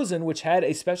 The Chosen, which had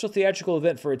a special theatrical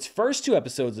event for its first 2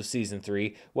 episodes of Season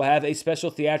 3, will have a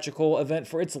special theatrical event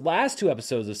for its last 2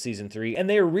 episodes of Season 3, and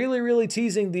they are really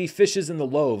teasing the fishes and the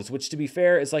loaves, which, to be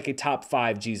fair, is like a top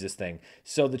 5 Jesus thing.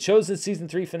 So The Chosen Season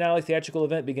 3 finale theatrical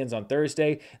event begins on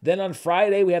Thursday. Then on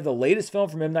Friday, we have the latest film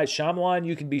from M. Night Shyamalan.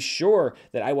 You can be sure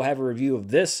that I will have a review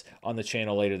of this on the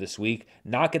channel later this week.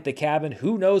 Knock at the Cabin.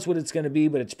 Who knows what it's going to be,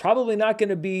 but it's probably not going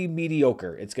to be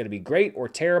mediocre. It's going to be great or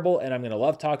terrible, and I'm going to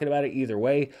love talking about it either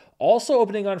way. Also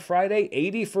opening on Friday,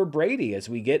 80 for Brady as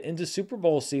we get into Super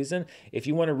Bowl season. If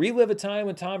you want to relive a time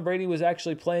when Tom Brady was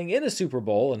actually playing in a Super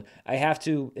Bowl, and I have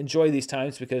to enjoy these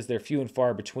times because they're few and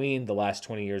far between the last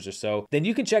 20 years or so, then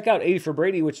you can check out 80 for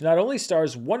Brady, which not only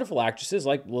stars wonderful actresses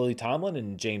like Lily Tomlin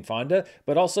and Jane Fonda,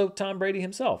 but also Tom Brady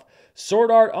himself.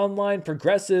 Sword Art Online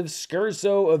Progressive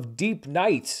Scherzo of Deep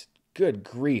Night. Good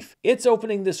grief. It's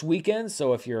opening this weekend,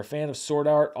 so if you're a fan of Sword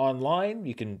Art Online,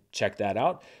 you can check that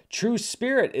out. True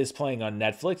Spirit is playing on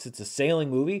Netflix. It's a sailing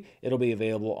movie. It'll be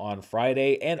available on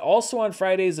Friday. And also on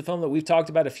Friday is a film that we've talked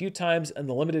about a few times in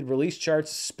the limited release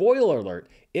charts. Spoiler alert,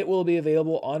 it will be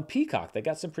available on Peacock. They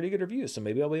got some pretty good reviews, so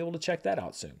maybe I'll be able to check that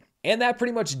out soon. And that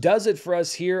pretty much does it for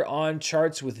us here on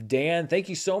Charts with Dan. Thank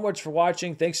you so much for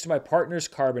watching. Thanks to my partners,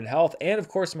 Carbon Health, and of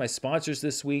course my sponsors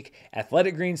this week,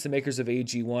 Athletic Greens, the makers of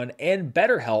AG1, and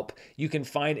BetterHelp. You can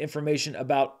find information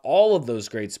about all of those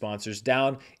great sponsors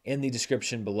down in the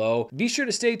description below. Be sure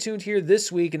to stay tuned here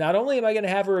this week. Not only am I going to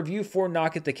have a review for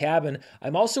Knock at the Cabin,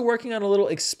 I'm also working on a little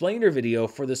explainer video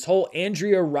for this whole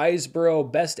Andrea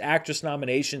Riseborough Best Actress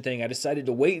nomination thing. I decided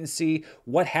to wait and see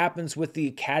what happens with the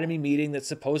Academy meeting that's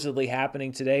supposedly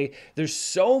happening today. There's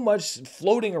so much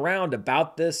floating around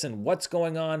about this and what's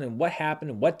going on and what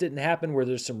happened and what didn't happen, where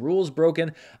there's some rules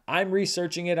broken. I'm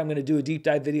researching it. I'm going to do a deep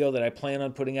dive video that I plan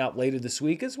on putting out later this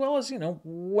week, as well as,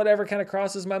 whatever kind of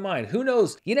crosses my mind. Who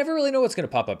knows? You never really know what's going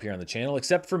to pop up here on the channel,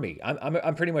 except for me.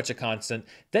 I'm pretty much a constant.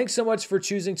 Thanks so much for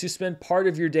choosing to spend part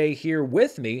of your day here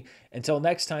with me. Until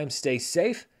next time, stay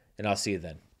safe, and I'll see you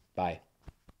then. Bye.